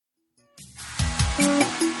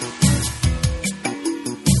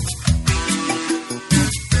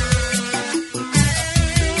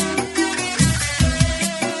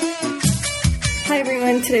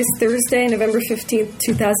Today's Thursday, November 15th,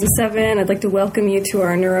 2007. I'd like to welcome you to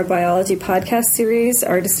our neurobiology podcast series.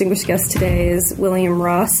 Our distinguished guest today is William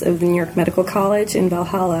Ross of the New York Medical College in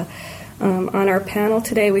Valhalla. On our panel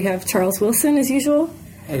today, we have Charles Wilson, as usual.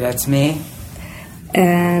 Hey, that's me.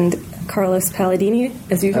 And Carlos Palladini,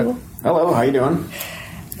 as usual. Hello, how you doing?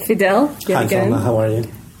 Fidel, Hi, Salma, how are you?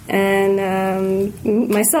 And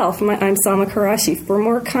myself, I'm Salma Karashi. For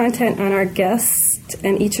more content on our guest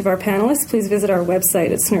and each of our panelists, please visit our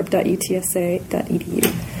website at snurp.utsa.edu.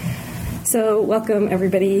 So welcome,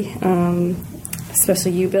 everybody,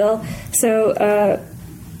 especially you, Bill. So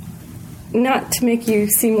not to make you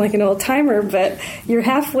seem like an old-timer, but you're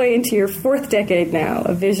halfway into your fourth decade now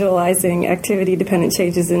of visualizing activity-dependent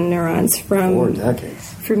changes in neurons from... 4 decades.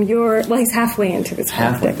 Well, he's halfway into his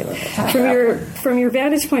fourth decade. From your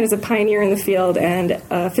vantage point as a pioneer in the field and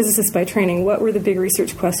a physicist by training, what were the big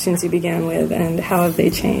research questions you began with, and how have they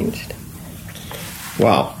changed?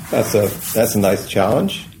 Wow, that's a nice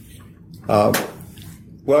challenge. Well,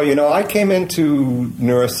 I came into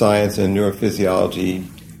neuroscience and neurophysiology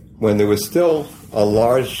when there was still a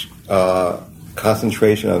large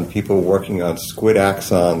concentration on people working on squid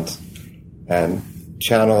axons and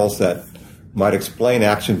channels that might explain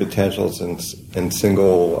action potentials in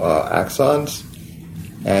single axons.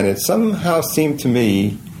 And it somehow seemed to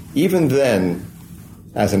me, even then,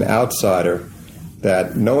 as an outsider,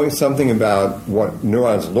 that knowing something about what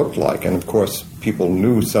neurons looked like, and of course people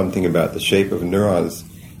knew something about the shape of neurons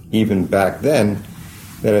even back then,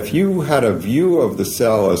 that if you had a view of the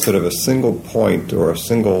cell as sort of a single point or a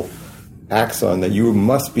single axon, that you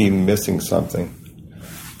must be missing something.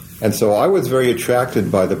 And so I was very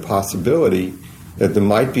attracted by the possibility that there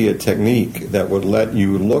might be a technique that would let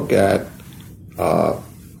you look at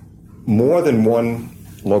more than one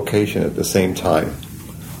location at the same time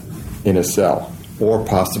in a cell, or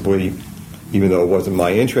possibly, even though it wasn't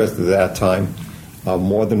my interest at that time,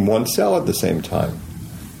 more than one cell at the same time.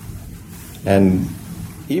 And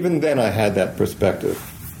even then I had that perspective.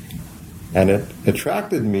 And it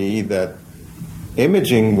attracted me that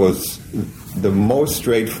imaging was the most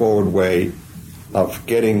straightforward way of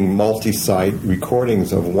getting multi-site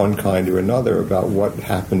recordings of one kind or another about what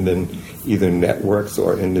happened in either networks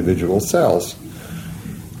or individual cells.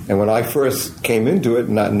 And when I first came into it,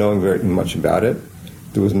 not knowing very much about it,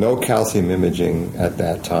 there was no calcium imaging at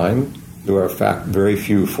that time. There were, in fact, very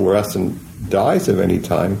few fluorescent dyes of any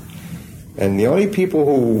time. And the only people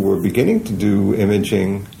who were beginning to do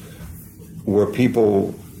imaging were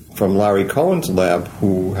people from Larry Cohen's lab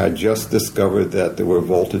who had just discovered that there were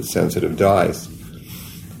voltage-sensitive dyes.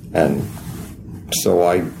 And so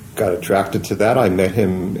I got attracted to that. I met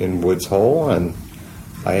him in Woods Hole, and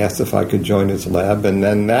I asked if I could join his lab. And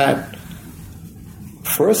then that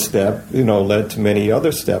first step, led to many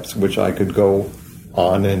other steps, which I could go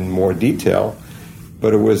on in more detail.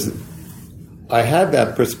 But I had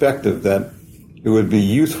that perspective that it would be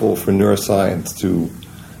useful for neuroscience to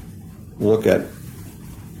look at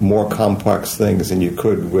more complex things than you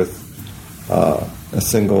could with a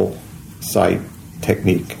single site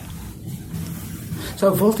technique.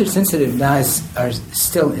 So voltage-sensitive dyes are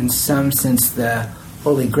still, in some sense, the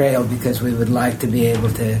holy grail, because we would like to be able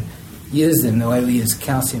to use them the way we use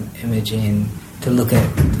calcium imaging to look at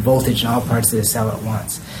voltage in all parts of the cell at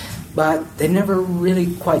once. But they've never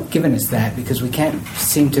really quite given us that, because we can't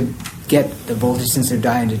seem to get the voltage-sensitive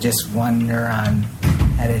dye into just one neuron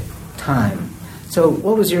at a time. So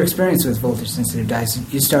what was your experience with voltage-sensitive dyes?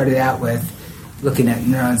 You started out with looking at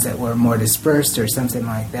neurons that were more dispersed or something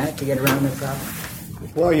like that to get around the problem?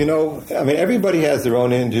 Well, everybody has their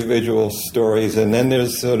own individual stories, and then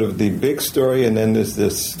there's sort of the big story, and then there's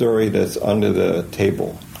this story that's under the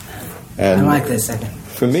table. And I like this second.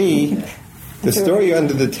 For me, the story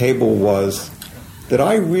under the table was that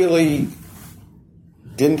I really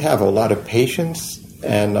didn't have a lot of patience,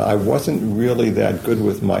 and I wasn't really that good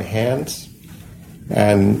with my hands.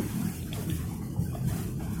 And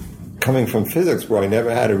coming from physics, where I never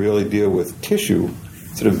had to really deal with tissue,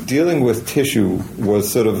 sort of dealing with tissue was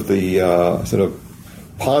sort of the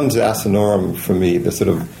pons asinorum for me, the sort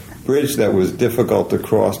of bridge that was difficult to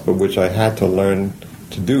cross, but which I had to learn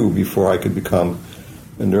to do before I could become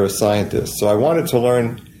a neuroscientist. So I wanted to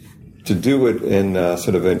learn to do it in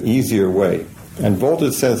sort of an easier way. And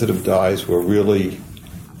voltage-sensitive dyes were really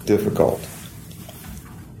difficult.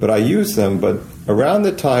 But I used them, but around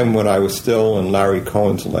the time when I was still in Larry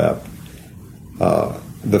Cohen's lab,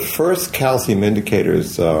 the first calcium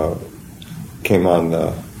indicators came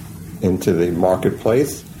into the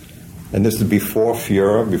marketplace, and this is before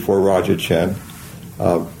Fiora, before Roger Chen.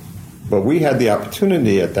 But we had the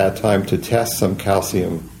opportunity at that time to test some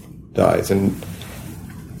calcium dyes, and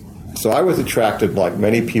So I was attracted, like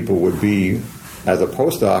many people would be as a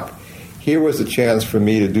postdoc. Here was a chance for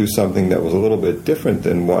me to do something that was a little bit different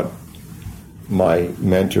than what my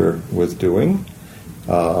mentor was doing,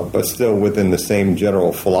 but still within the same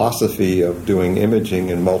general philosophy of doing imaging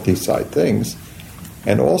and multi-site things.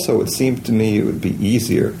 And also, it seemed to me it would be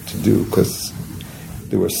easier to do because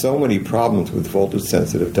there were so many problems with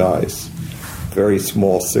voltage-sensitive dyes. Very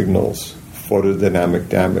small signals, photodynamic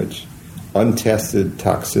damage, untested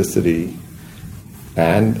toxicity,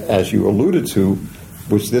 and, as you alluded to,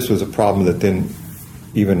 which this was a problem that didn't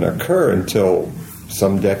even occur until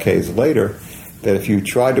some decades later, that if you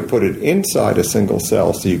tried to put it inside a single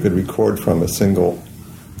cell so you could record from a single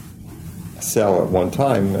cell at one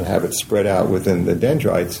time and have it spread out within the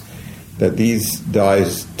dendrites, that these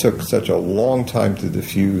dyes took such a long time to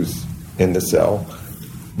diffuse in the cell,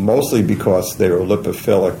 mostly because they were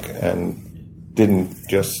lipophilic and didn't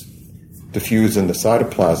just diffuse in the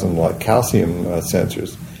cytoplasm like calcium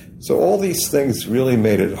sensors. So all these things really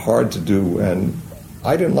made it hard to do, and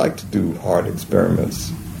I didn't like to do hard experiments.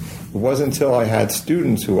 It wasn't until I had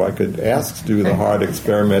students who I could ask to do the hard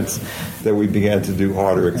experiments that we began to do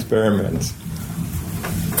harder experiments.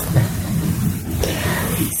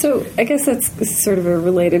 So I guess that's sort of a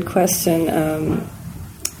related question.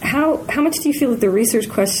 How much do you feel that the research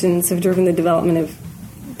questions have driven the development of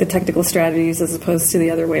the technical strategies as opposed to the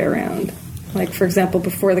other way around? Like, for example,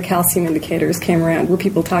 before the calcium indicators came around, were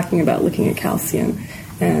people talking about looking at calcium?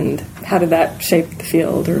 And how did that shape the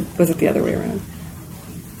field, or was it the other way around?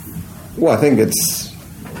 Well, I think it's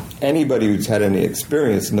anybody who's had any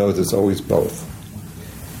experience knows it's always both.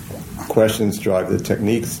 Questions drive the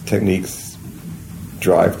techniques, techniques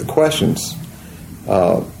drive the questions.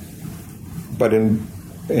 But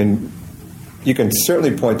you can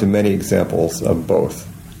certainly point to many examples of both.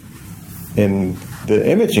 In the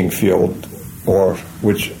imaging field, or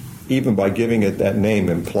which even by giving it that name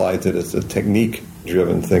implies that it's a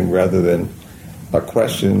technique-driven thing rather than a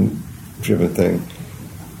question-driven thing,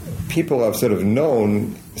 people have sort of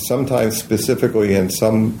known, sometimes specifically and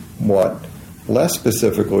somewhat less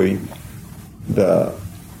specifically, the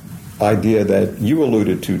idea that you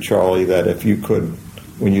alluded to, Charlie, that if you could,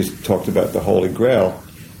 when you talked about the Holy Grail,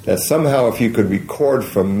 that somehow if you could record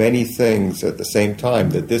from many things at the same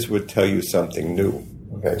time, that this would tell you something new.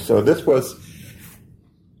 Okay, so this was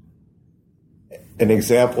an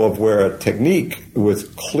example of where a technique was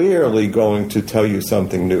clearly going to tell you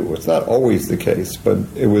something new. It's not always the case, but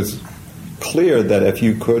it was clear that if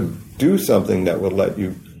you could do something that would let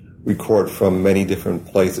you record from many different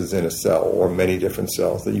places in a cell or many different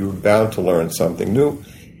cells, that you were bound to learn something new.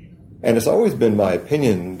 And it's always been my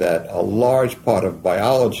opinion that a large part of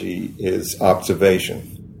biology is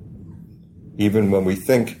observation. Even when we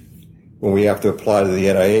have to apply to the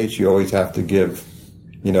NIH, you always have to give,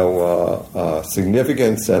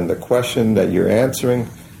 significance and the question that you're answering.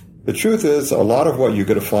 The truth is, a lot of what you're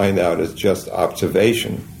going to find out is just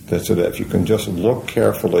observation. So that if you can just look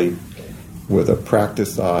carefully with a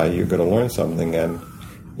practiced eye, you're going to learn something. And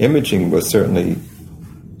imaging was certainly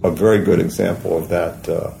a very good example of that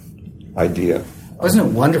idea. Wasn't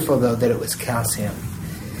it wonderful, though, that it was calcium?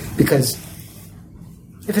 Because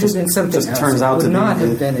if it had been something else, it would not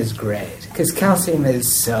have been as great. Because calcium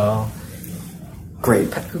is so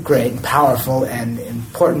great and powerful and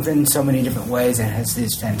important in so many different ways, and has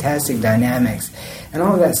these fantastic dynamics. And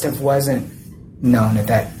all of that stuff wasn't known at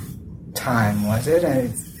that time, was it?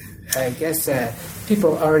 I guess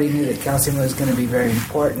people already knew that calcium was going to be very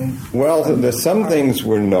important. Well, some things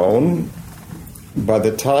were known. By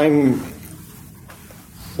the time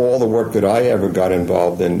all the work that I ever got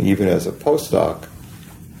involved in, even as a postdoc,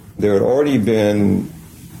 there had already been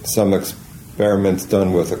some experiments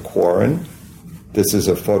done with aquarin. This is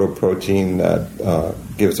a photoprotein that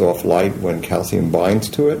gives off light when calcium binds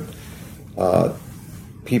to it.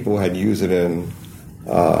 People had used it in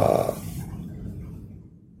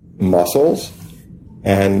mussels,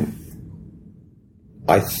 and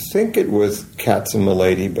I think it was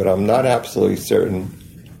Katzenmulady, but I'm not absolutely certain,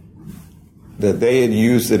 that they had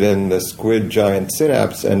used it in the squid giant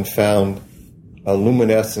synapse and found a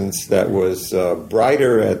luminescence that was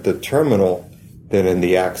brighter at the terminal than in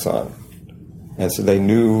the axon. And so they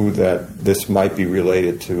knew that this might be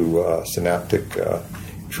related to synaptic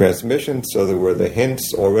transmission, so there were the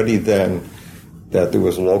hints already then that there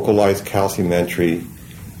was localized calcium entry.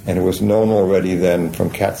 And it was known already then from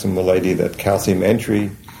Katzenmulady that calcium entry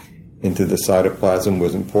into the cytoplasm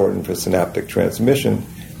was important for synaptic transmission.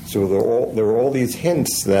 So there were all these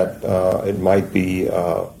hints that it might be,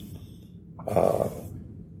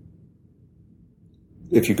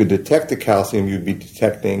 if you could detect the calcium, you'd be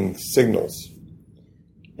detecting signals.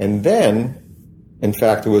 And then, in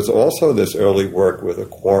fact, there was also this early work with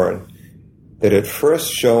Aquarin that had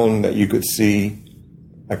first shown that you could see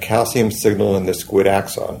a calcium signal in the squid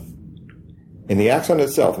axon. In the axon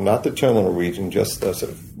itself, not the terminal region, just the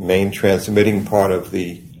sort of main transmitting part of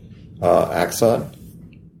the axon.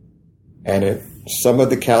 And some of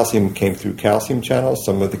the calcium came through calcium channels,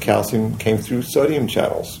 some of the calcium came through sodium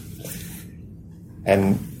channels.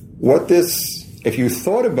 And what this, if you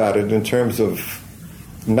thought about it in terms of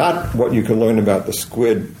not what you can learn about the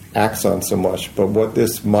squid axon so much, but what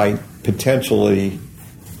this might potentially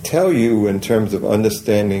tell you in terms of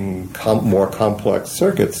understanding more complex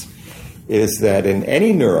circuits, is that in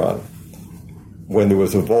any neuron, when there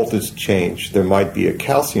was a voltage change, there might be a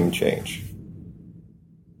calcium change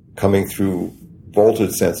coming through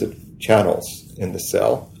voltage-sensitive channels in the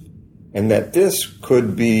cell, and that this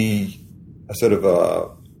could be a sort of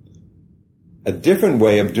a different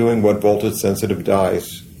way of doing what voltage-sensitive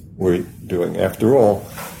dyes were doing. After all,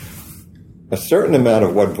 a certain amount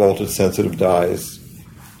of what voltage-sensitive dyes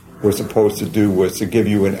were supposed to do was to give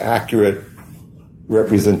you an accurate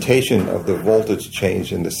representation of the voltage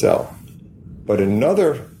change in the cell. But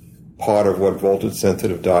another part of what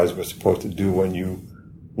voltage-sensitive dyes were supposed to do when you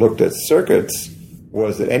looked at circuits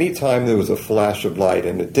was that any time there was a flash of light,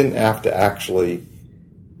 and it didn't have to actually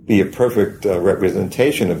be a perfect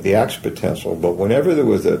representation of the action potential, but whenever there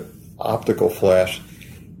was an optical flash,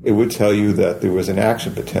 it would tell you that there was an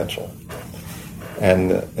action potential.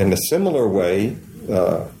 And in a similar way,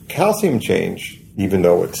 calcium change, even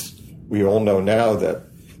though we all know now that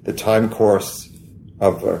the time course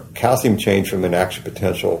of a calcium change from an action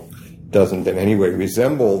potential doesn't in any way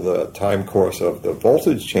resemble the time course of the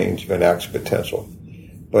voltage change of an action potential.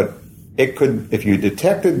 But it could, if you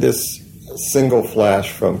detected this single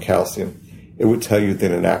flash from calcium, it would tell you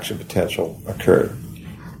that an action potential occurred.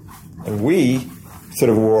 And we sort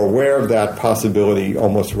of were aware of that possibility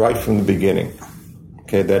almost right from the beginning,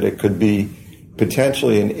 okay, that it could be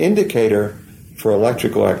potentially an indicator for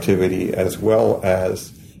electrical activity as well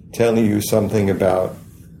as telling you something about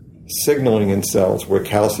signaling in cells where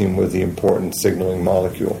calcium was the important signaling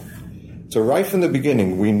molecule. So right from the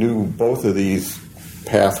beginning, we knew both of these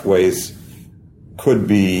pathways could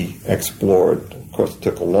be explored. Of course, it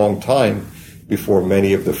took a long time before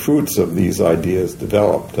many of the fruits of these ideas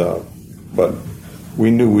developed, but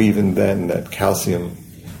we knew even then that calcium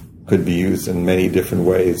could be used in many different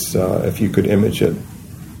ways if you could image it.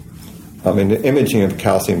 I mean, the imaging of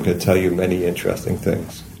calcium could tell you many interesting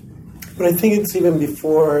things. But I think it's even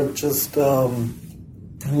before just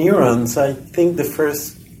neurons. I think the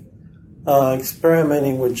first experiment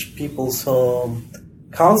in which people saw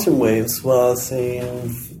calcium waves was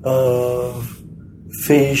in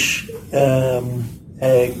fish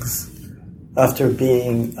eggs after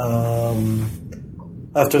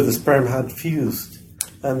after the sperm had fused,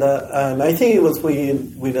 and I think it was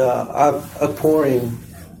with Aquarin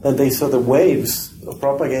that they saw the waves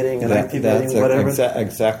propagating and activating whatever.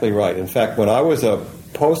 Exactly right. In fact, when I was a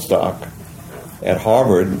postdoc at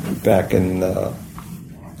Harvard back in the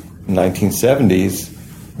 1970s,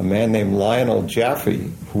 a man named Lionel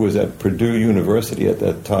Jaffe, who was at Purdue University at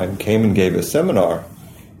that time, came and gave a seminar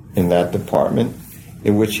in that department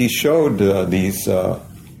in which he showed these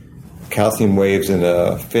calcium waves in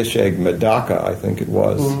a fish egg medaka, I think it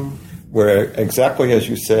was, where exactly as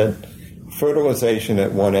you said, fertilization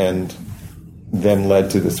at one end then led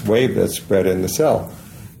to this wave that spread in the cell.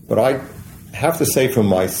 But I have to say for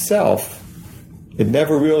myself, it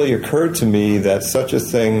never really occurred to me that such a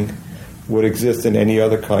thing would exist in any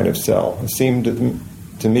other kind of cell. It seemed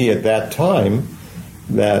to me at that time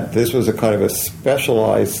that this was a kind of a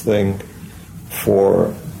specialized thing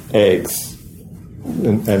for eggs.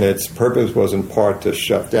 And its purpose was in part to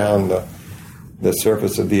shut down the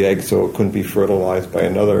surface of the egg so it couldn't be fertilized by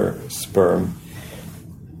another sperm.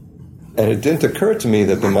 And it didn't occur to me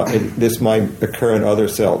that this might occur in other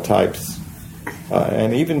cell types.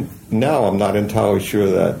 And even now, I'm not entirely sure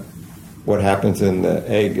that what happens in the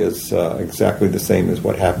egg is exactly the same as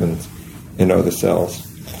what happens in other cells.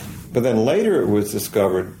 But then later it was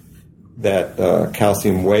discovered that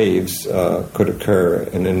calcium waves could occur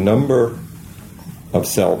in a number of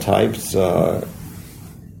cell types.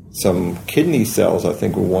 Some kidney cells, I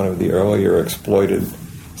think, were one of the earlier exploited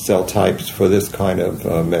cell types for this kind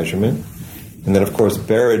of measurement. And then, of course,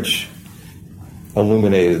 Berridge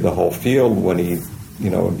illuminated the whole field when he,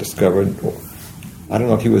 discovered, I don't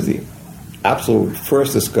know if he was the absolute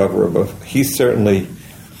first discoverer, but he certainly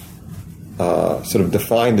sort of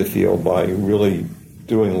defined the field by really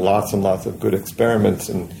doing lots and lots of good experiments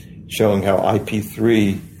and showing how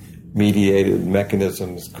IP3 mediated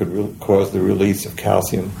mechanisms could cause the release of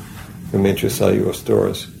calcium from intracellular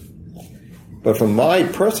stores. But from my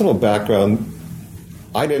personal background,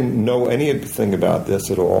 I didn't know anything about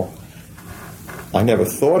this at all. I never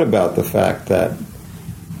thought about the fact that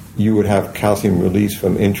you would have calcium release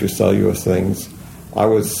from intracellular things.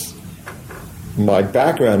 My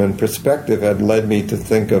background and perspective had led me to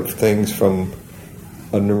think of things from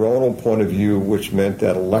a neuronal point of view, which meant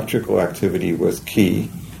that electrical activity was key,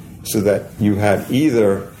 so that you had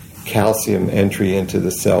either calcium entry into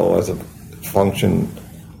the cell as a function,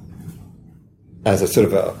 as a sort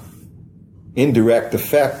of a indirect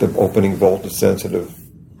effect of opening voltage-sensitive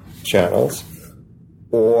channels,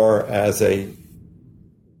 or as a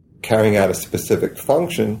carrying out a specific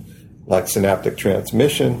function like synaptic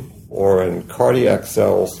transmission, or in cardiac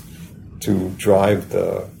cells to drive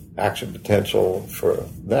the action potential for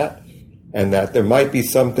that, and that there might be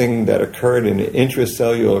something that occurred in an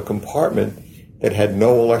intracellular compartment that had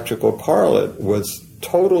no electrical correlate was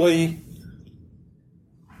totally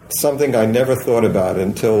something I never thought about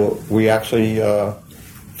until we actually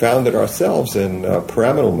found it ourselves in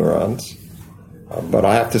pyramidal neurons. But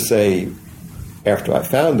I have to say, after I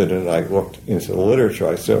found it and I looked into the literature,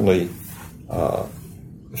 I certainly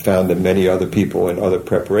found that many other people in other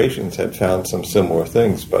preparations had found some similar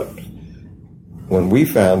things. But when we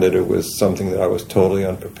found it, it was something that I was totally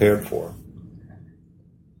unprepared for.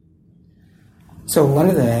 So one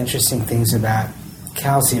of the interesting things about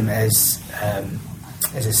calcium as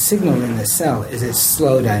a signal in the cell is its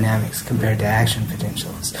slow dynamics compared to action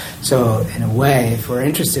potentials. So in a way, if we're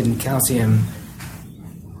interested in calcium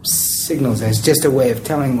signals as just a way of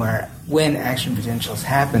telling when action potentials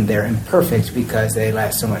happen, they're imperfect because they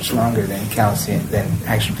last so much longer than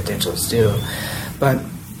action potentials do. But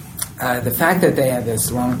the fact that they have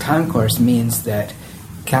this long time course means that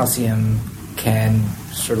calcium can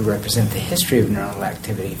sort of represent the history of neuronal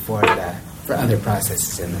activity for other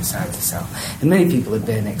processes inside the cell. And many people have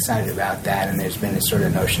been excited about that, and there's been a sort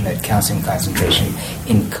of notion that calcium concentration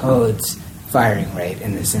encodes firing rate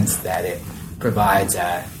in the sense that it provides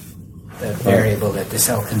a variable that the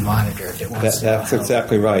cell can monitor if it wants to. That's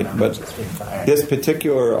exactly right. But this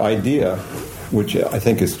particular idea, which I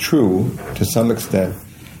think is true to some extent,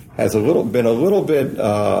 has been a little bit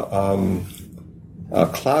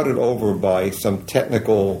clouded over by some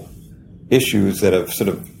technical issues that have sort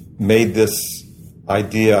of made this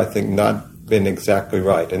idea, I think, not been exactly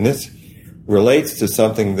right. And this relates to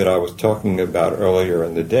something that I was talking about earlier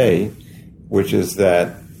in the day, which is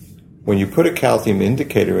that when you put a calcium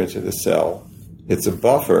indicator into the cell, it's a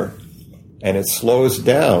buffer, and it slows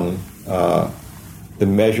down the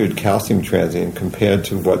measured calcium transient compared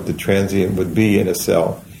to what the transient would be in a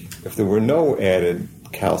cell if there were no added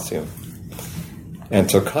calcium. And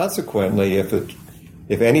so consequently,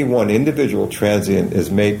 if any one individual transient is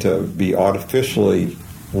made to be artificially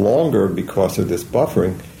longer because of this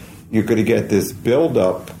buffering, you're going to get this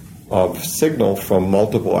buildup of signal from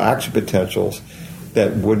multiple action potentials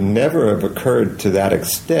that would never have occurred to that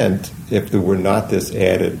extent if there were not this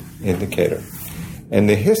added indicator. And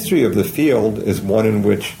the history of the field is one in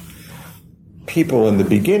which people in the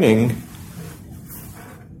beginning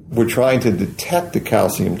were trying to detect the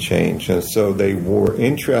calcium change, and so they were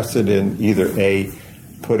interested in either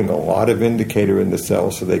putting a lot of indicator in the cell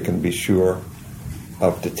so they can be sure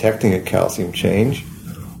of detecting a calcium change,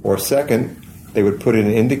 or second, they would put an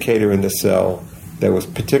indicator in the cell that was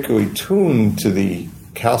particularly tuned to the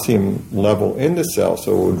calcium level in the cell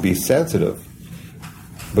so it would be sensitive.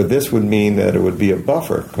 But this would mean that it would be a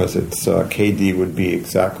buffer because its KD would be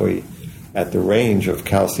exactly at the range of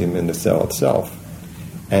calcium in the cell itself.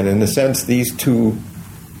 And in a sense, these two,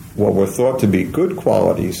 what were thought to be good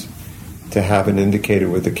qualities, to have an indicator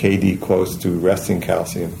with a KD close to resting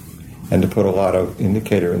calcium and to put a lot of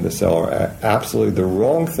indicator in the cell, are absolutely the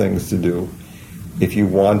wrong things to do if you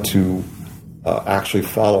want to actually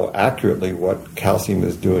follow accurately what calcium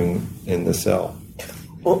is doing in the cell.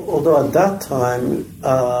 Although at that time,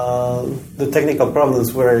 the technical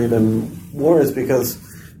problems were even worse because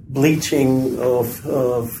bleaching of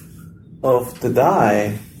the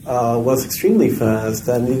dye was extremely fast,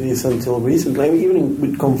 and it is until recently, even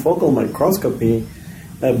with confocal microscopy,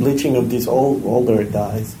 bleaching of these older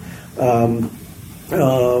dyes,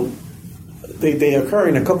 they occur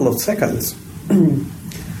in a couple of seconds.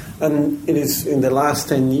 And it is in the last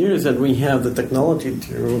 10 years that we have the technology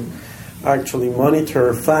to actually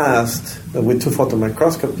monitor fast with two-photon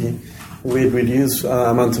microscopy with reduced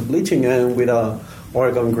amounts of bleaching, and with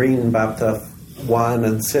Oregon Green BAPTA 1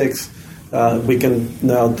 and 6, we can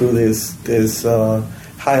now do this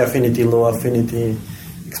high affinity, low affinity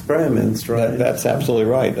experiments, right? That's absolutely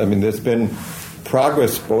right. I mean, there's been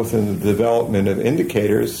progress both in the development of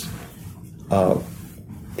indicators.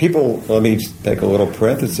 People, let me take a little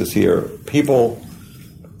parenthesis here. People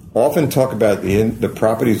often talk about the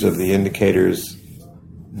properties of the indicators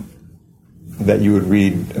that you would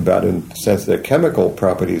read about in the sense their chemical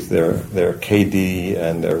properties, their KD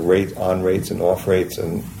and their on rates and off rates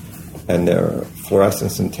and their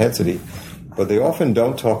fluorescence intensity. But they often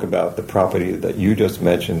don't talk about the property that you just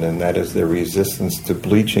mentioned, and that is their resistance to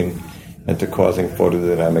bleaching and to causing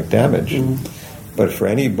photodynamic damage. Mm-hmm. But for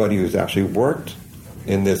anybody who's actually worked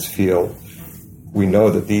in this field, we know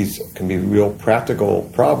that these can be real practical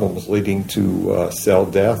problems leading to cell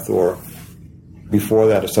death, or before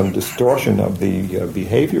that, some distortion of the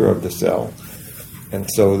behavior of the cell. And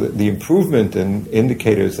so the improvement in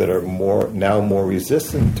indicators that are now more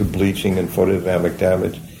resistant to bleaching and photodynamic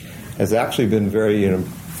damage has actually been very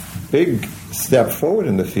big step forward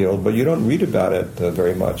in the field, but you don't read about it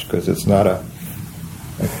very much because it's not a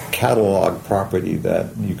catalog property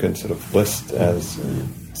that you can sort of list as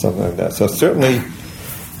something like that. So certainly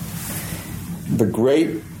the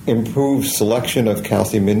great improved selection of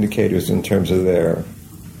calcium indicators in terms of their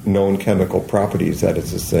known chemical properties, that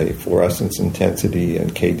is to say, fluorescence intensity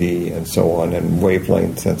and KD and so on, and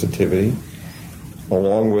wavelength sensitivity,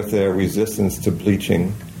 along with their resistance to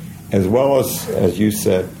bleaching, as well as you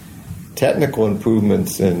said, technical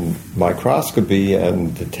improvements in microscopy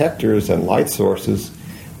and detectors and light sources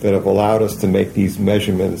that have allowed us to make these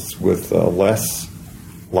measurements with less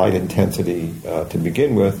light intensity to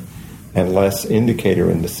begin with and less indicator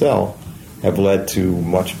in the cell, have led to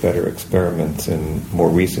much better experiments in more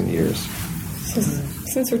recent years. So,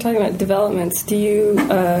 since we're talking about developments, do you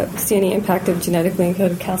see any impact of genetically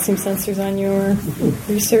encoded calcium sensors on your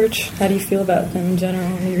research? How do you feel about them in general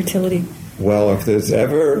and their utility? Well, if there's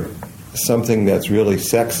ever something that's really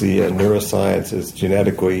sexy in neuroscience, is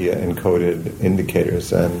genetically encoded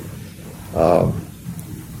indicators, and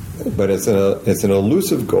but it's an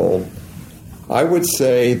elusive goal. I would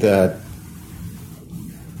say that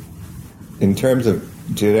in terms of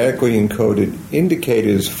genetically encoded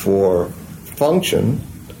indicators for function,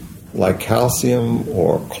 like calcium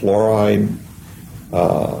or chloride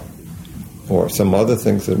or some other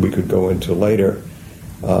things that we could go into later,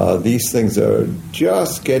 these things are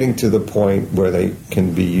just getting to the point where they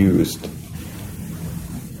can be used.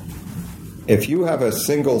 If you have a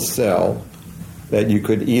single cell that you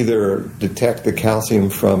could either detect the calcium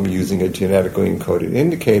from using a genetically encoded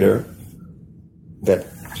indicator that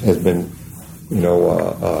has been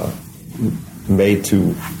made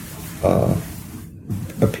to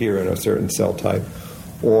appear in a certain cell type,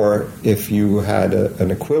 or if you had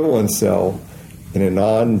an equivalent cell in a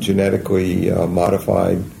non-genetically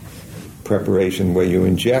modified preparation where you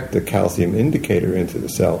inject a calcium indicator into the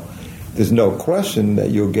cell, there's no question that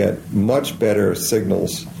you'll get much better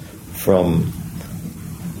signals from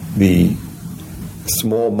the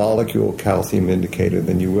small molecule calcium indicator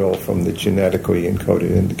than you will from the genetically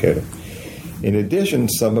encoded indicator. In addition,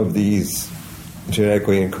 some of these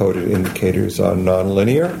genetically encoded indicators are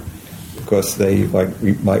nonlinear because they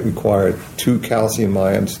might require two calcium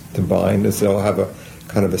ions to bind, as they'll have a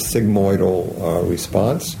kind of a sigmoidal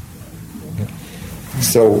response.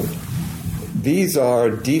 So these are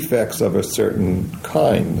defects of a certain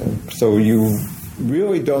kind. So you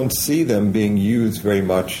really don't see them being used very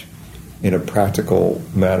much in a practical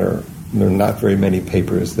manner. There are not very many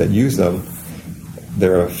papers that use them.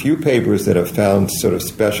 There are a few papers that have found sort of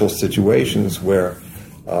special situations where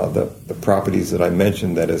the properties that I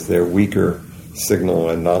mentioned, that is their weaker signal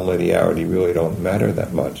and nonlinearity, really don't matter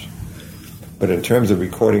that much. But in terms of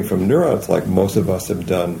recording from neurons, like most of us have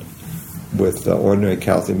done with ordinary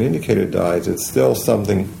calcium indicator dyes, it's still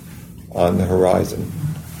something on the horizon.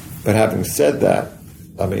 But having said that,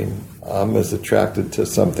 I mean, I'm as attracted to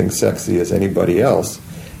something sexy as anybody else,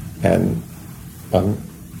 and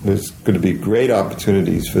there's going to be great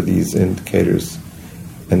opportunities for these indicators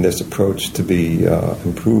and this approach to be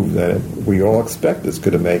improved, and we all expect it's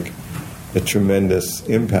going to make a tremendous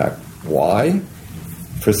impact. Why?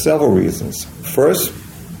 For several reasons. First,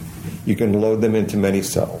 you can load them into many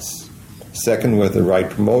cells. Second, with the right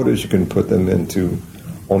promoters, you can put them into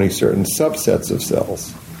only certain subsets of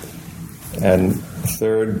cells. And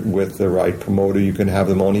third, with the right promoter, you can have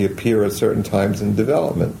them only appear at certain times in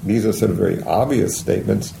development. These are sort of very obvious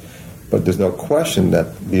statements, but there's no question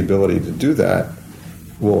that the ability to do that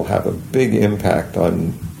will have a big impact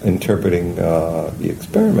on interpreting the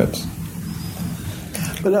experiments.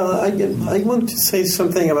 But I want to say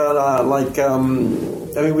something about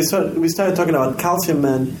we started talking about calcium,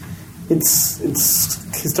 and it's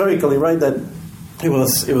historically right that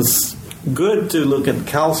it was good to look at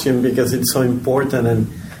calcium because it's so important, and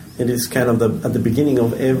it is kind of at the beginning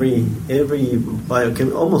of every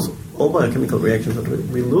almost all biochemical reactions that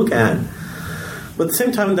we look at. But at the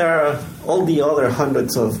same time, there are all the other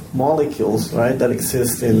hundreds of molecules, right, that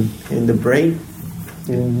exist in the brain,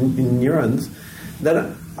 in neurons,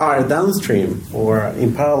 that are downstream or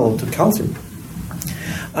in parallel to calcium.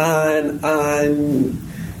 And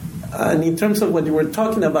in terms of what you were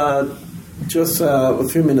talking about just a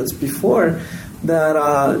few minutes before, that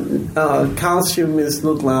calcium is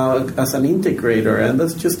looked at as an integrator, and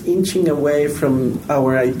that's just inching away from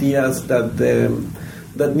our ideas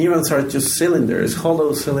that neurons are just cylinders,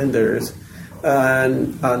 hollow cylinders.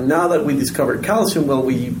 And now that we discovered calcium, well,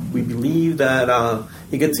 we believe that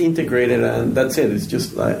it gets integrated, and that's it. It's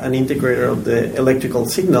just an integrator of the electrical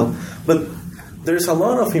signal. But there's a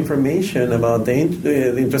lot of information about the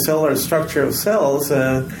intracellular structure of cells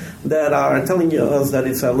that are telling us that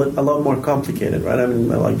it's a lot more complicated, right? I mean,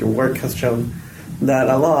 like your work has shown that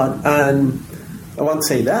a lot. And I want to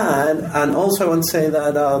say that, and also I want to say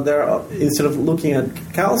that instead of looking at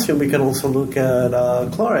calcium, we can also look at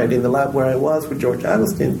chloride. In the lab where I was with George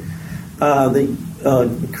Agustin, they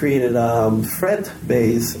created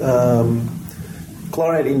FRET-based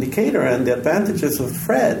chloride indicator, and the advantages of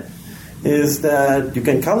FRET is that you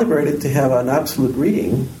can calibrate it to have an absolute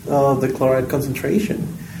reading of the chloride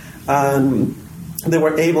concentration. And they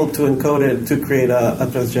were able to encode it to create a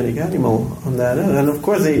transgenic animal on that. And of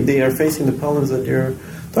course, they are facing the problems that you're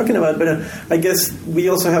talking about. But I guess we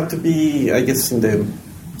also have to be,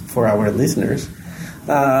 for our listeners,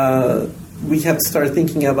 we have to start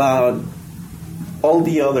thinking about all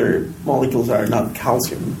the other molecules are not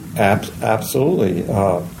calcium. Absolutely.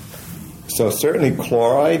 So certainly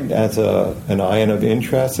chloride as an ion of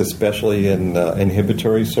interest, especially in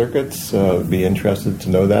inhibitory circuits. Be interested to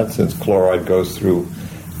know that, since chloride goes through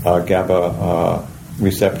GABA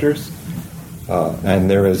receptors. And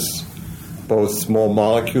there is both small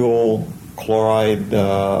molecule chloride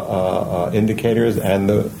indicators and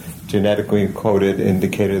the genetically encoded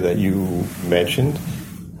indicator that you mentioned.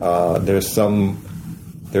 There are some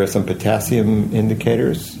potassium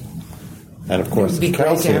indicators. And of course, it would be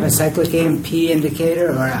great to have a cyclic AMP indicator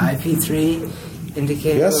or an IP3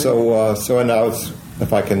 indicator. Yes, so now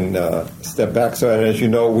if I can step back. So, and as you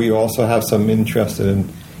know, we also have some interest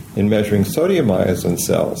in measuring sodium ions in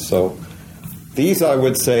cells. So these, I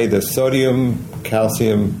would say, the sodium,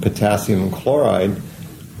 calcium, potassium, chloride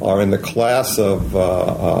are in the class of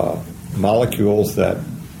molecules that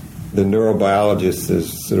the neurobiologist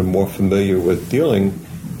is sort of more familiar with dealing,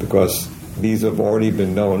 because these have already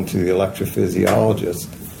been known to the electrophysiologist.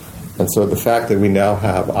 And so the fact that we now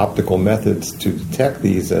have optical methods to detect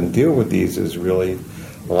these and deal with these is really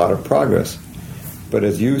a lot of progress. But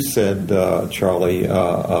as you said, Charlie,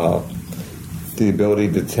 the ability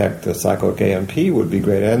to detect a cyclic AMP would be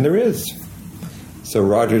great, and there is. So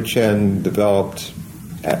Roger Chen developed,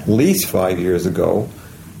 at least 5 years ago,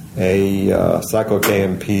 a cyclic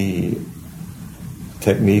AMP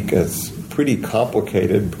technique that's pretty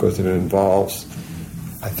complicated because it involves,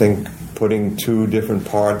 I think, putting two different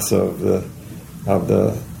parts of the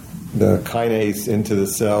kinase into the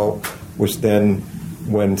cell, which then,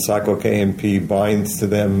 when cyclic AMP binds to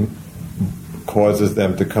them, causes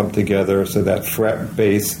them to come together so that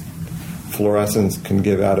FRET-based fluorescence can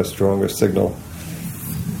give out a stronger signal.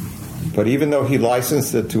 But even though he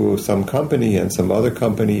licensed it to some company, and some other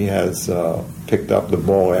company has picked up the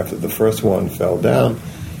ball after the first one fell down,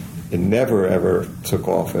 it never, ever took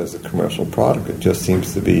off as a commercial product. It just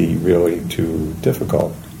seems to be really too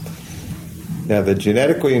difficult. Now, the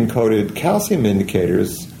genetically encoded calcium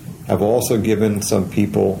indicators have also given some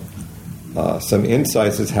people some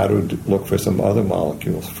insights as how to look for some other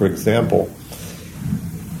molecules. For example,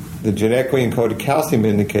 the genetically encoded calcium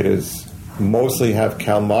indicators mostly have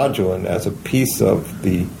calmodulin as a piece of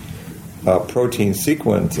the protein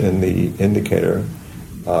sequence in the indicator.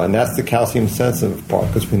 And that's the calcium-sensitive part,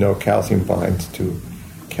 because we know calcium binds to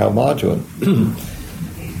calmodulin.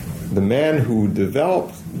 The man who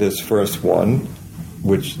developed this first one,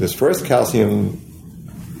 this first calcium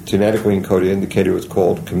genetically encoded indicator was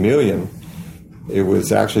called Chameleon. It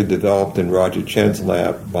was actually developed in Roger Chen's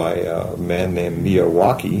lab by a man named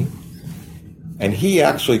Miyawaki. And he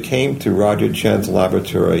actually came to Roger Chen's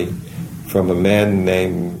laboratory from a man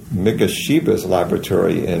named Mikoshiba's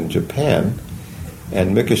laboratory in Japan.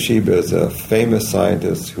 And Mikoshiba is a famous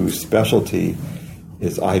scientist whose specialty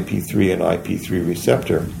is IP3 and IP3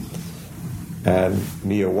 receptor. And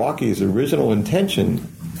Miyawaki's original intention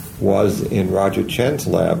was, in Roger Chen's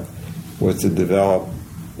lab, was to develop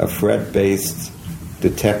a FRET-based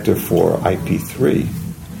detector for IP3,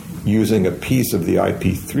 using a piece of the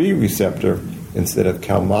IP3 receptor instead of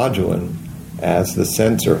calmodulin as the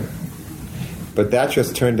sensor. But that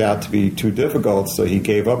just turned out to be too difficult, so he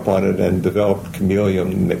gave up on it and developed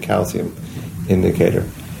Chemelium, the calcium indicator.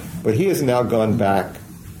 But he has now gone back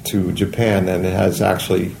to Japan and has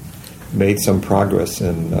actually made some progress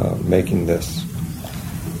in making this.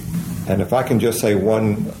 And if I can just say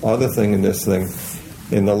one other thing in this thing,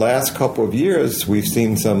 in the last couple of years, we've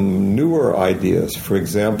seen some newer ideas. For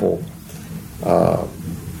example,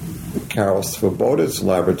 Karol Swoboda's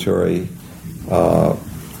laboratory,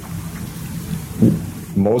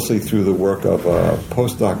 mostly through the work of a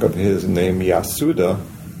postdoc of his named Yasuda,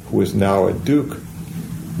 who is now at Duke,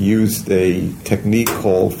 used a technique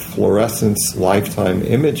called fluorescence lifetime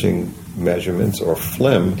imaging measurements, or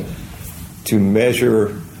FLIM, to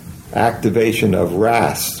measure activation of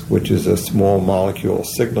RAS, which is a small molecule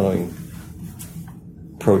signaling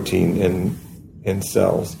protein in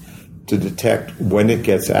cells, to detect when it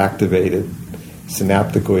gets activated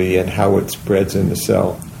synaptically and how it spreads in the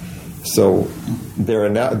cell. So there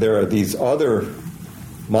are these other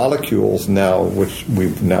molecules now, which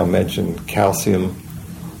we've now mentioned, calcium,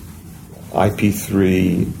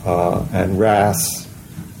 IP3, and RAS,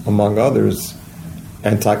 among others,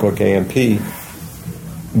 anticyclic AMP,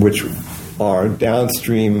 which are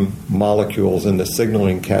downstream molecules in the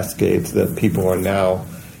signaling cascades that people are now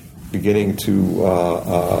beginning to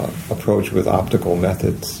approach with optical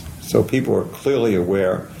methods. So people are clearly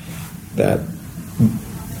aware that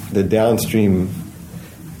the downstream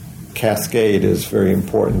cascade is very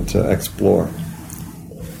important to explore.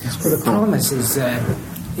 Well, the promise is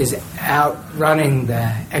outrunning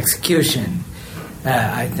the execution,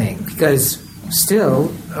 I think, because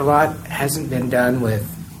still a lot hasn't been done with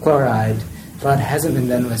chloride, a lot hasn't been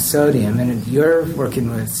done with sodium, and you're working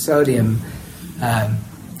with sodium.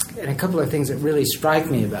 And a couple of things that really strike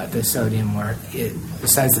me about the sodium work,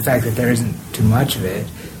 besides the fact that there isn't too much of it,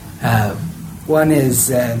 one is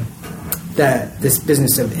this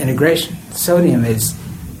business of integration. Sodium is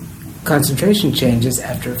concentration changes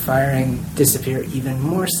after firing disappear even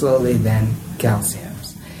more slowly than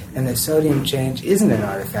calcium's. And the sodium change isn't an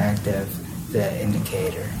artifact of the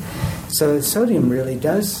indicator. So sodium really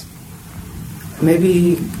does,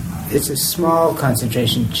 maybe it's a small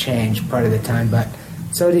concentration change part of the time, but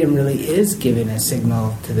sodium really is giving a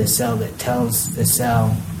signal to the cell that tells the cell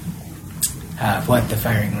what the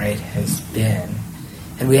firing rate has been.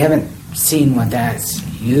 And we haven't seen what that's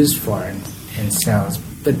used for in cells,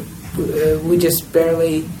 but we just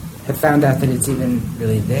barely have found out that it's even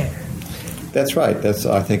really there. That's right. That's,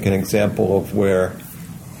 I think, an example of where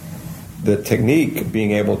the technique,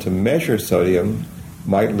 being able to measure sodium,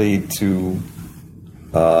 might lead to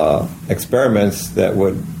experiments that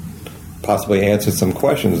would possibly answer some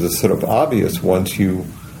questions that's sort of obvious once you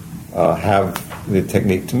have the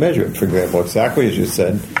technique to measure it. For example, exactly as you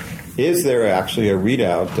said, is there actually a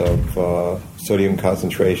readout of sodium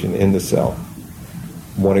concentration in the cell?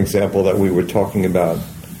 One example that we were talking about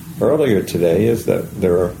earlier today is that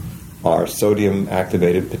there are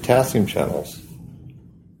sodium-activated potassium channels.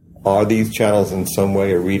 Are these channels in some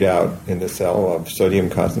way a readout in the cell of sodium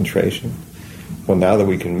concentration? Well, now that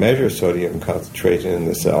we can measure sodium concentration in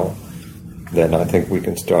the cell, then I think we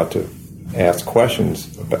can start to ask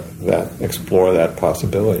questions that explore that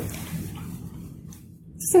possibility.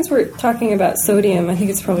 Since we're talking about sodium, I think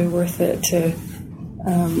it's probably worth it to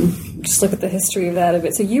just look at the history of that a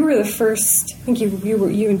bit. So you were the first, I think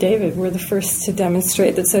you and David were the first to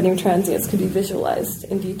demonstrate that sodium transients could be visualized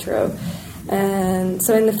in vitro. And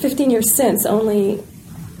so in the 15 years since, only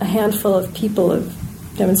a handful of people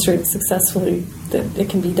have demonstrated successfully that it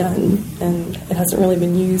can be done, and it hasn't really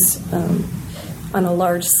been used on a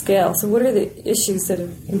large scale. So what are the issues that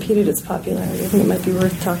have impeded its popularity? I think it might be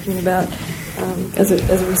worth talking about as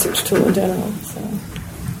a research tool in general. So.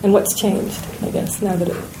 And what's changed, I guess, now that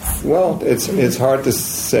it's... Well, it's hard to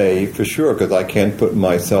say for sure, because I can't put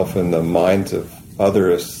myself in the minds of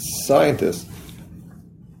other scientists.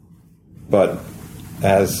 But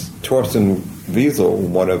as Torsten Wiesel,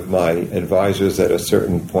 one of my advisors at a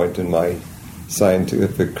certain point in my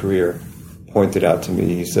scientific career, pointed out to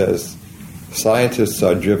me, he says, scientists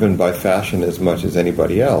are driven by fashion as much as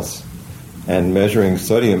anybody else, and measuring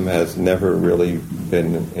sodium has never really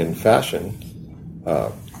been in fashion.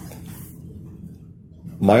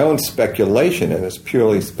 My own speculation, and it's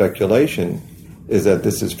purely speculation, is that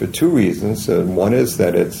this is for two reasons. One is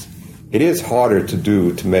that it is harder to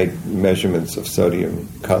do to make measurements of sodium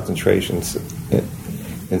concentrations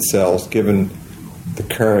in cells, given the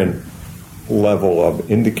current level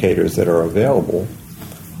of indicators that are available.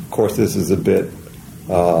 Of course, this is a bit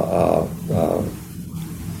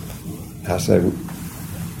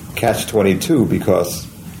catch-22, because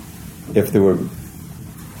if they were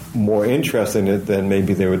more interested in it, then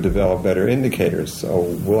maybe they would develop better indicators. So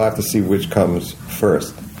we'll have to see which comes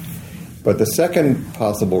first. But the second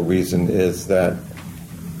possible reason is that,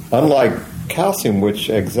 unlike calcium, which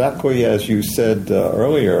exactly as you said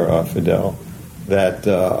earlier, Fidel, that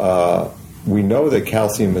we know that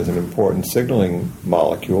calcium is an important signaling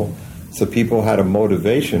molecule, so people had a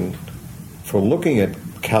motivation for looking at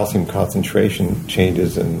calcium concentration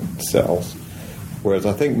changes in cells, whereas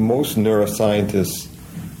I think most neuroscientists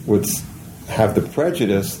would have the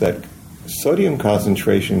prejudice that sodium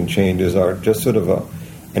concentration changes are just sort of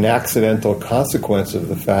an accidental consequence of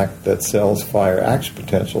the fact that cells fire action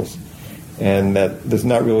potentials, and that there's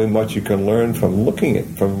not really much you can learn from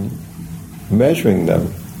measuring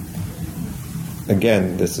them.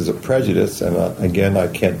 Again, this is a prejudice, and again, I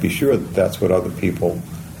can't be sure that that's what other people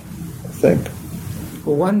think.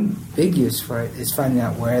 Well, one big use for it is finding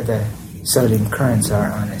out where the sodium currents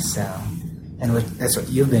are on a cell, and that's what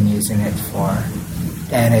you've been using it for.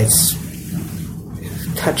 And it's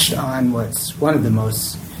touched on what's one of the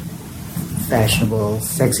most fashionable,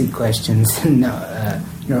 sexy questions in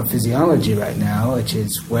neurophysiology right now, which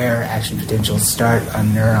is where action potentials start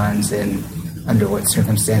on neurons and under what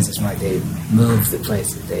circumstances might they move the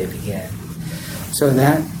place that they begin. So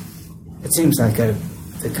that, it seems like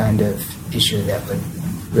the kind of issue that would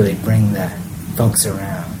really bring the folks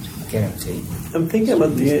around, get them to... I'm thinking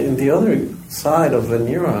about the other side of the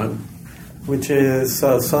neuron, which is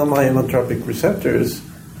some ionotropic receptors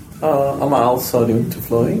allow sodium to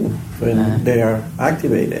flow in when they are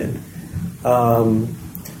activated.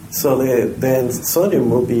 So then sodium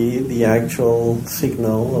will be the actual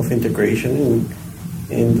signal of integration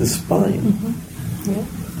in the spine. Mm-hmm. Yeah.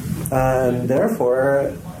 And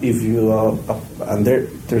therefore, if you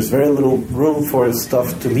there's very little room for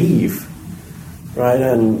stuff to leave, right?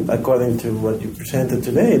 And according to what you presented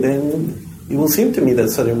today, then it will seem to me that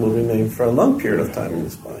sodium will remain for a long period of time in the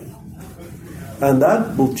spine, and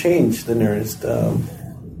that will change the nearest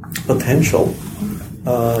potential,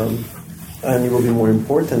 and it will be more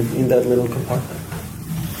important in that little compartment.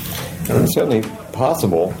 It's certainly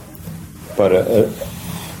possible, but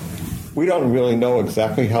we don't really know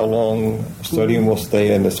exactly how long sodium will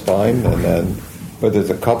stay in the spine, but there's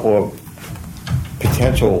a couple of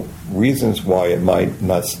potential reasons why it might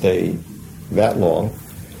not stay that long.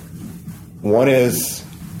 One is,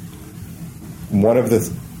 one of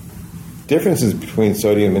the differences between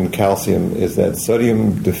sodium and calcium is that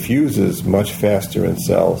sodium diffuses much faster in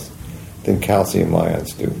cells than calcium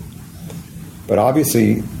ions do. But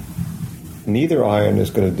obviously, neither ion is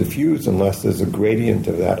going to diffuse unless there's a gradient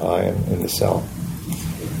of that ion in the cell.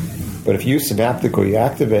 But if you synaptically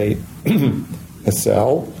activate a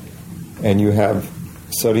cell and you have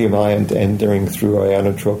sodium ion entering through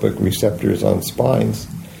ionotropic receptors on spines,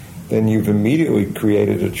 then you've immediately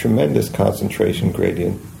created a tremendous concentration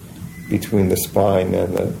gradient between the spine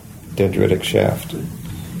and the dendritic shaft.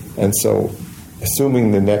 And so,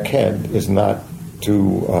 assuming the neck head is not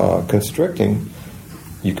too constricting,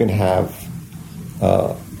 you can have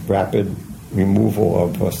rapid removal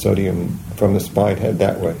of sodium from the spine head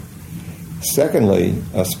that way. Secondly,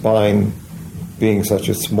 a spine being such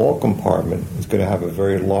a small compartment is going to have a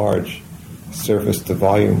very large surface to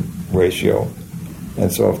volume ratio. And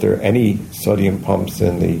so if there are any sodium pumps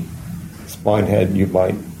in the spine head, you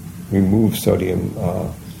might remove sodium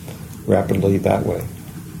rapidly that way.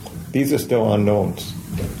 These are still unknowns.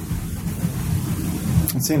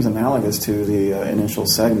 It seems analogous to the initial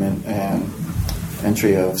segment and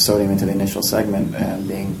entry of sodium into the initial segment and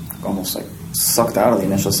being almost like sucked out of the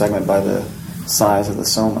initial segment by the size of the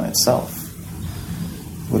soma itself.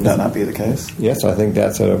 Would that not be the case? Yes, I think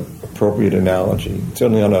that's an appropriate analogy.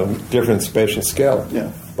 Certainly on a different spatial scale.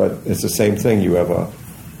 Yeah. But it's the same thing. You have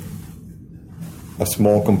a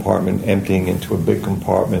small compartment emptying into a big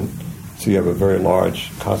compartment, so you have a very large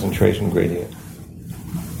concentration gradient.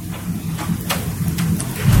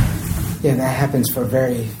 Yeah, that happens for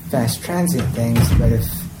very fast transient things, but if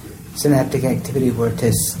synaptic activity were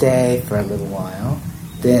to stay for a little while,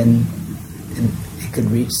 then it could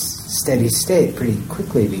reach steady state pretty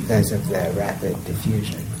quickly because of the rapid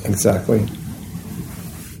diffusion. Exactly.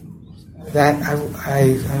 That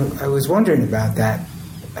I was wondering about that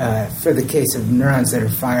for the case of neurons that are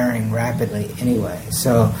firing rapidly anyway.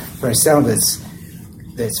 So for a cell that's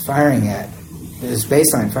firing at, its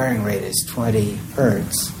baseline firing rate is 20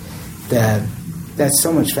 hertz, that's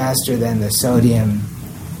so much faster than the sodium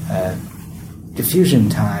diffusion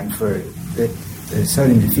time for the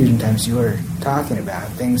sodium diffusion times you were talking about.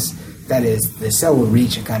 Things that is, the cell will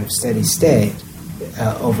reach a kind of steady state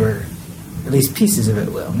over, at least pieces of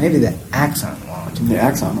it will. Maybe the axon won't. The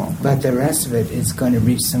axon won't. But the rest of it is going to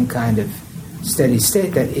reach some kind of steady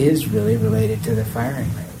state that is really related to the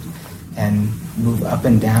firing rate and move up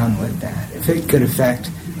and down with that. If it could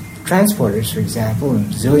affect transporters, for example, and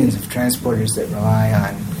zillions of transporters that rely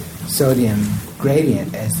on sodium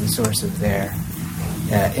gradient as the source of their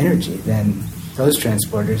energy, then those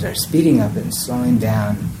transporters are speeding up and slowing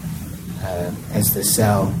down as the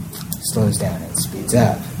cell slows down and speeds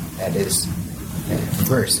up. That is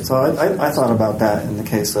reverse. So I thought about that in the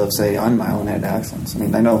case of, say, unmyelinated axons. I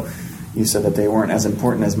mean, I know you said that they weren't as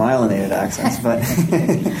important as myelinated axons, but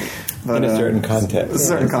in a certain context. A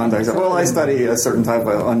certain context. Well, I study a certain type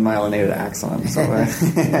of unmyelinated axon, so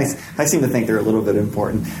I seem to think they're a little bit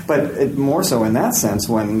important. But more so in that sense,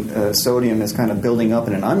 when sodium is kind of building up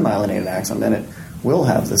in an unmyelinated axon, then it will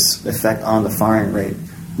have this effect on the firing rate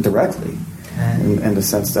directly. In the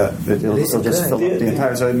sense that it'll just fill up the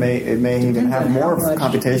entire, so it may even have more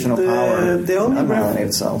computational power than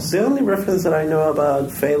unmyelinated cells. The only reference that I know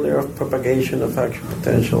about failure of propagation of action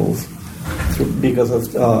potentials because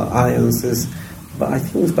of ions is, I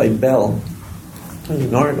think it's by Bell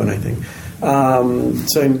in Oregon, I think.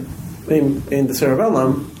 So in the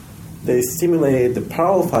cerebellum, they stimulate the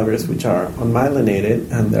parallel fibers, which are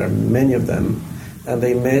unmyelinated, and there are many of them. And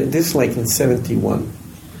they this is like in 1971.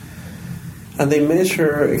 And they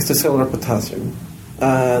measure extracellular potassium.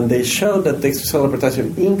 And they show that the extracellular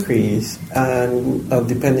potassium increase, and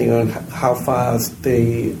depending on how fast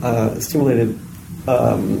they stimulated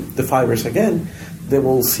the fibers again, they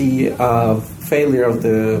will see a failure of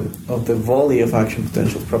the volley of action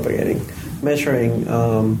potentials propagating, measuring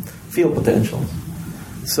field potentials.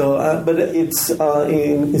 So, but it's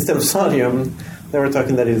instead of sodium, they were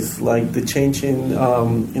talking that it's like the change in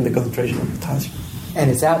the concentration of potassium. And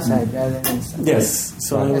it's outside rather than inside. Yes.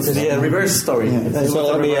 So it was a reverse story. Yeah. So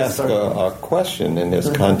let me ask a question in this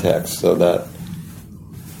context, so that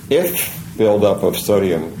if buildup of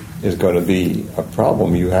sodium is going to be a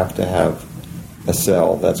problem, you have to have a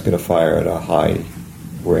cell that's going to fire at a high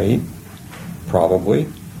rate, probably.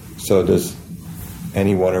 So does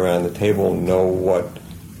anyone around the table know what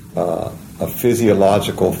a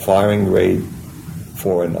physiological firing rate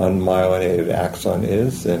for an unmyelinated axon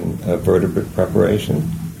is in a vertebrate preparation?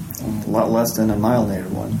 A lot less than a myelinated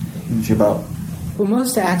one. Usually about... Well,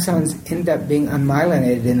 most axons end up being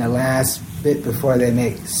unmyelinated in the last bit before they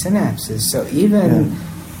make synapses. So even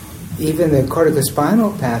the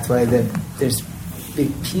corticospinal pathway, there's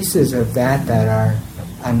big pieces of that are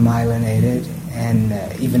unmyelinated, and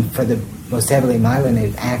even for the most heavily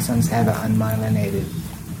myelinated axons have an unmyelinated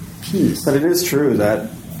piece. But it is true that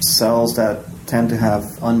cells that tend to have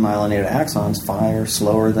unmyelinated axons fire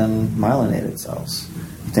slower than myelinated cells.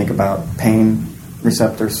 You think about pain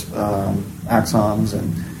receptors, axons,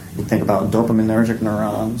 and you think about dopaminergic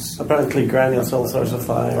neurons. Apparently granule cells also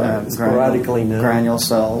fire sporadically now. Granule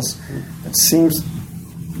cells. It seems,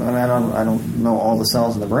 I don't know all the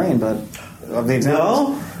cells in the brain, but of the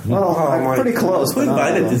examples... No? Well, I'm pretty close. Who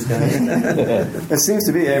invited this guy? It seems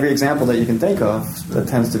to be every example that you can think of that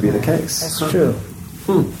tends to be the case. That's true.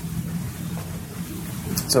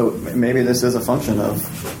 So maybe this is a function of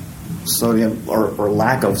sodium or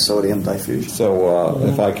lack of sodium diffusion. So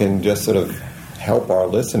if I can just sort of help our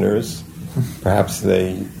listeners, perhaps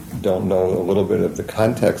they don't know a little bit of the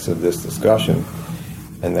context of this discussion,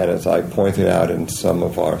 and that, as I pointed out in some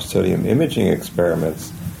of our sodium imaging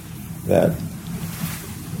experiments, that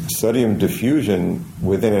sodium diffusion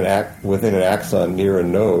within an axon near a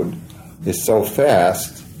node is so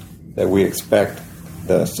fast that we expect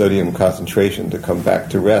the sodium concentration to come back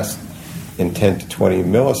to rest in 10 to 20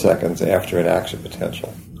 milliseconds after an action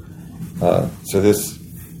potential. So this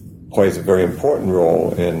plays a very important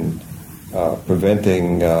role in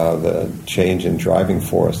preventing the change in driving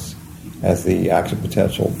force as the action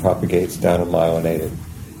potential propagates down a myelinated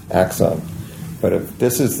axon. But if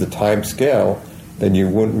this is the time scale, then you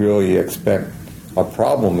wouldn't really expect a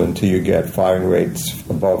problem until you get firing rates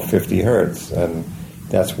above 50 hertz, and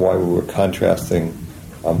that's why we were contrasting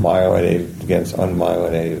myelinated against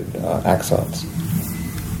unmyelinated axons.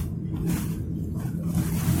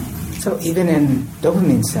 So even in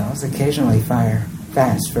dopamine cells, occasionally fire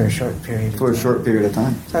fast for a short period of time. For a short period of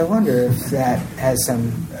time. So I wonder if that has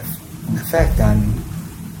some effect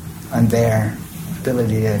on their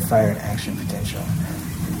ability to fire an action potential.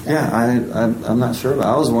 Yeah, I'm not sure. But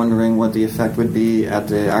I was wondering what the effect would be at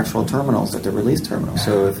the actual terminals, at the release terminals.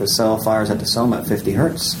 So if a cell fires at the soma at 50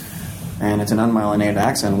 hertz, and it's an unmyelinated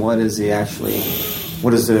axon, what is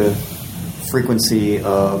the frequency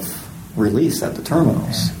of release at the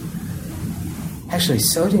terminals? Actually,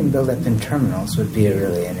 sodium buildup in terminals would be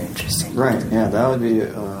really an interesting. Right, yeah, that would be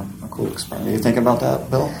a cool experiment. You think about that,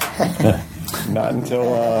 Bill? Not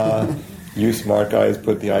until you smart guys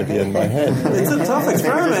put the idea in my head. It's a tough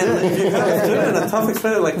experiment. If you guys do it, a tough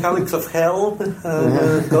experiment like Calyx of Hell,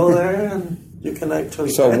 go there and you can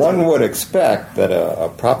actually... So one would expect that a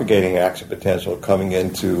propagating action potential coming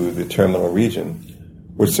into the terminal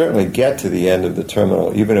region would certainly get to the end of the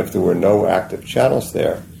terminal even if there were no active channels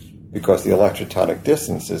there, because the electrotonic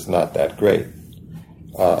distance is not that great.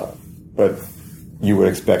 But you would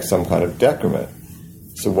expect some kind of decrement.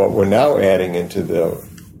 So what we're now adding into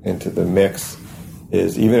the mix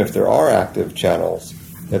is, even if there are active channels,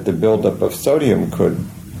 that the buildup of sodium could,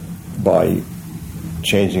 by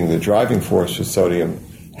changing the driving force for sodium,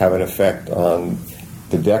 have an effect on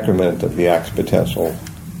the decrement of the action potential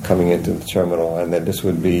coming into the terminal, and that this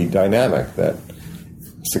would be dynamic, that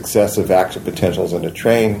successive action potentials in a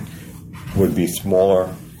train would be smaller.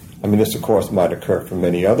 I mean, this, of course, might occur for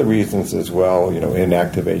many other reasons as well,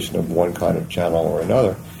 inactivation of one kind of channel or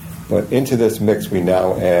another. But into this mix, we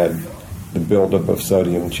now add the buildup of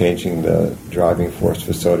sodium, changing the driving force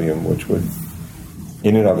for sodium, which would,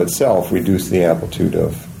 in and of itself, reduce the amplitude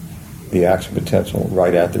of the action potential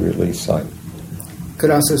right at the release site.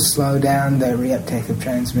 Could also slow down the reuptake of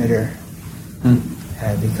transmitter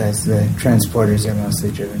because the transporters are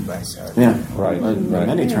mostly driven by sodium. Yeah, Right.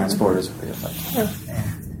 Many transporters would be affected.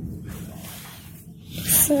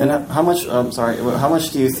 So, And how much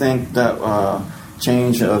do you think that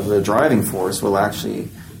change of the driving force will actually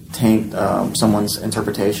taint someone's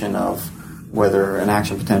interpretation of whether an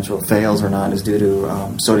action potential fails or not is due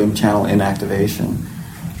to sodium channel inactivation,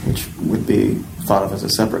 which would be thought of as a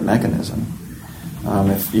separate mechanism?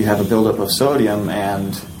 If you have a buildup of sodium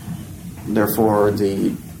and therefore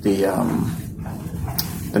the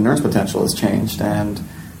Nernst potential is changed, and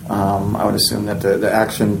I would assume that the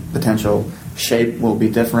action potential shape will be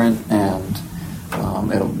different, and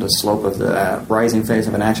the slope of the rising phase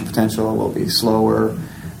of an action potential will be slower.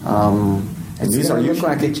 It's going to look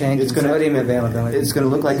like a change in sodium availability. It's going to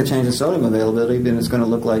look like a change in sodium availability, and it's going to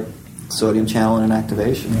look like sodium channel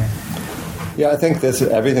inactivation. Yeah, I think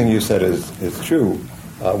everything you said is true.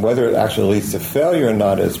 Whether it actually leads to failure or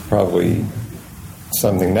not is probably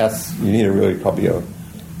something you need probably a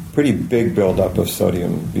pretty big buildup of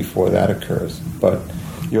sodium before that occurs. But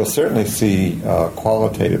you'll certainly see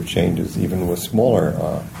qualitative changes, even with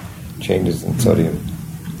smaller changes in sodium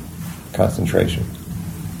concentration.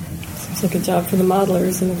 seems like a job for the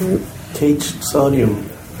modelers in the group. Caged sodium.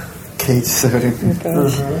 Caged sodium. Oh,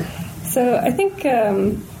 gosh. So I think I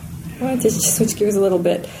wanted to switch gears a little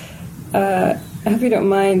bit. I hope you don't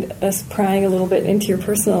mind us prying a little bit into your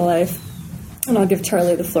personal life, and I'll give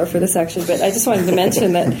Charlie the floor for this actually. But I just wanted to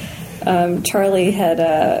mention that Charlie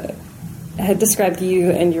had described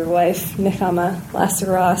you and your wife Nechama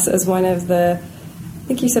Lasseros as one of the, I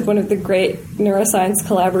think you said one of the great neuroscience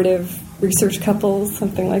collaborative research couples,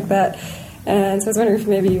 something like that. And so I was wondering if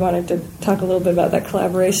maybe you wanted to talk a little bit about that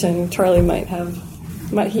collaboration. Charlie might have.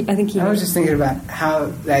 I was just thinking about how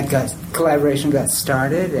that collaboration got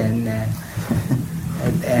started and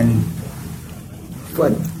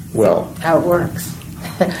how it works.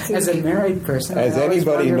 As a married person, as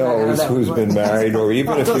anybody knows who's been married, or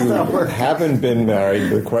even if you haven't been married,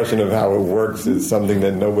 the question of how it works is something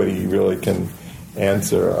that nobody really can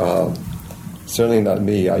answer. Certainly not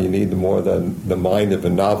me. You need more than the mind of a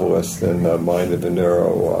novelist than the mind of a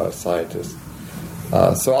neuroscientist.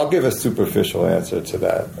 So I'll give a superficial answer to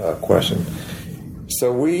that question.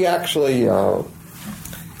 So we actually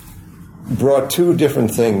brought two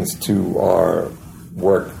different things to our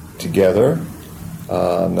work together.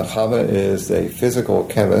 Nechama is a physical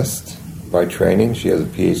chemist by training. She has a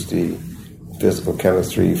PhD in physical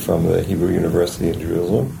chemistry from the Hebrew University in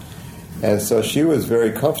Jerusalem. And so she was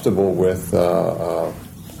very comfortable with all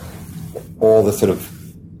the sort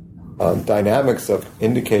of dynamics of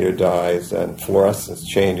indicator dyes and fluorescence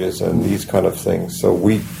changes and these kind of things. So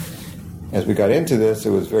as we got into this,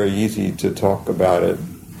 it was very easy to talk about it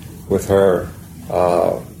with her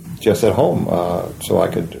just at home, so I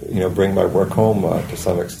could bring my work home to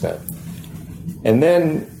some extent. And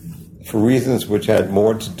then, for reasons which had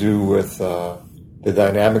more to do with the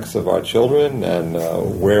dynamics of our children and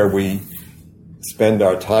where we spend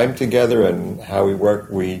our time together and how we work,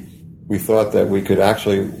 we thought that we could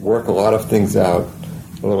actually work a lot of things out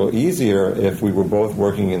a little easier if we were both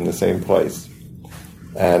working in the same place.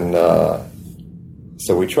 And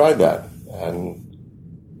so we tried that. And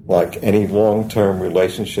like any long-term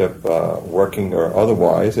relationship, working or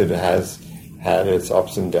otherwise, it has had its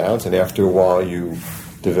ups and downs. And after a while, you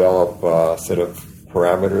develop sort of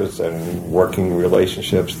parameters and working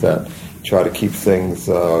relationships that try to keep things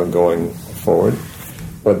going forward.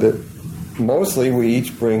 But mostly we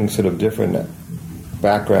each bring sort of different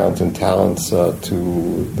backgrounds and talents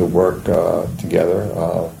to the work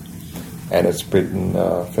together, and it's been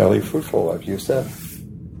fairly fruitful, like you said.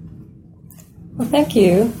 Well, thank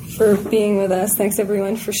you for being with us. Thanks,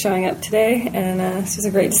 everyone, for showing up today. And this was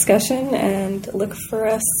a great discussion. And look for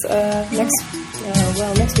us next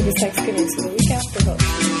week is Thanksgiving, so the week after,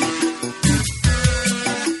 hopefully.